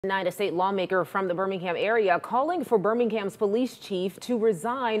Tonight, a state lawmaker from the Birmingham area calling for Birmingham's police chief to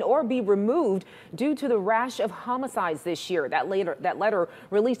resign or be removed due to the rash of homicides this year. That letter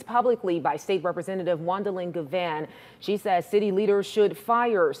released publicly by State Representative Wandalyn Gavan. She says city leaders should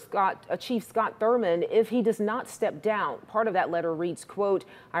fire Chief Scott Thurman if he does not step down. Part of that letter reads, quote,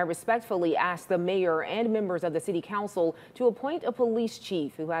 "I respectfully ask the mayor and members of the city council to appoint a police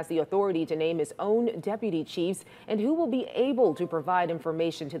chief who has the authority to name his own deputy chiefs and who will be able to provide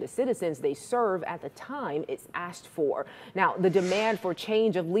information to the citizens they serve at the time it's asked for." Now, the demand for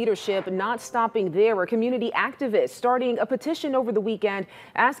change of leadership not stopping there. A community activist starting a petition over the weekend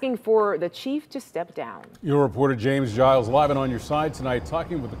asking for the chief to step down. Your reporter James Giles live and on your side tonight,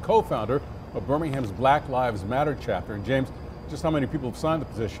 talking with the co-founder of Birmingham's Black Lives Matter chapter. And James, just how many people have signed the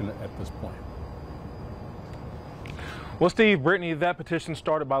petition at this point? Well, Steve, Brittany, that petition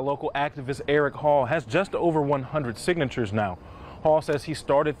started by local activist Eric Hall has just over 100 signatures now. Hall says he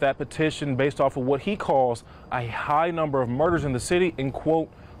started that petition based off of what he calls a high number of murders in the city and, quote,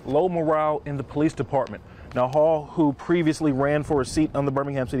 low morale in the police department. Now, Hall, who previously ran for a seat on the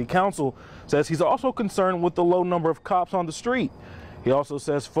Birmingham City Council, says he's also concerned with the low number of cops on the street. He also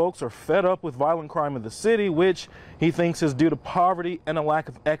says folks are fed up with violent crime in the city, which he thinks is due to poverty and a lack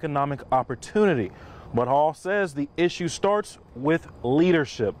of economic opportunity. But Hall says the issue starts with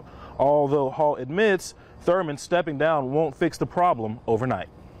leadership, although Hall admits Thurman stepping down won't fix the problem overnight.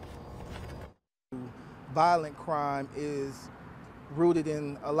 Violent crime is rooted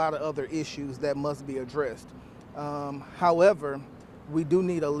in a lot of other issues that must be addressed. However, we do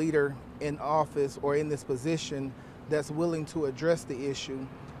need a leader in office or in this position that's willing to address the issue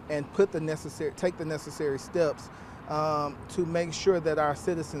and take the necessary steps to make sure that our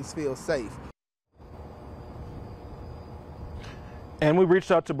citizens feel safe. And we reached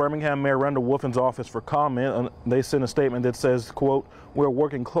out to Birmingham Mayor Randall Wolfen's office for comment. They sent a statement that says, quote, "We're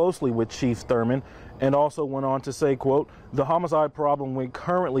working closely with Chief Thurman," and also went on to say, quote, "The homicide problem we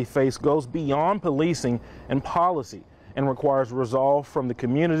currently face goes beyond policing and policy and requires resolve from the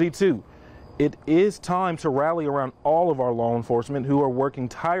community too. It is time to rally around all of our law enforcement who are working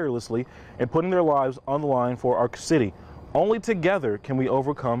tirelessly and putting their lives on the line for our city. Only together can we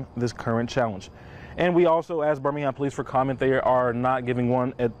overcome this current challenge." And we also asked Birmingham Police for comment. They are not giving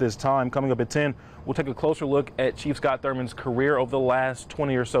one at this time. Coming up at 10, we'll take a closer look at Chief Scott Thurman's career over the last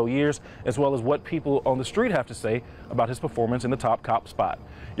 20 or so years, as well as what people on the street have to say about his performance in the top cop spot.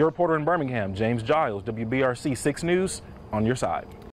 Your reporter in Birmingham, James Giles, WBRC 6 News, on your side.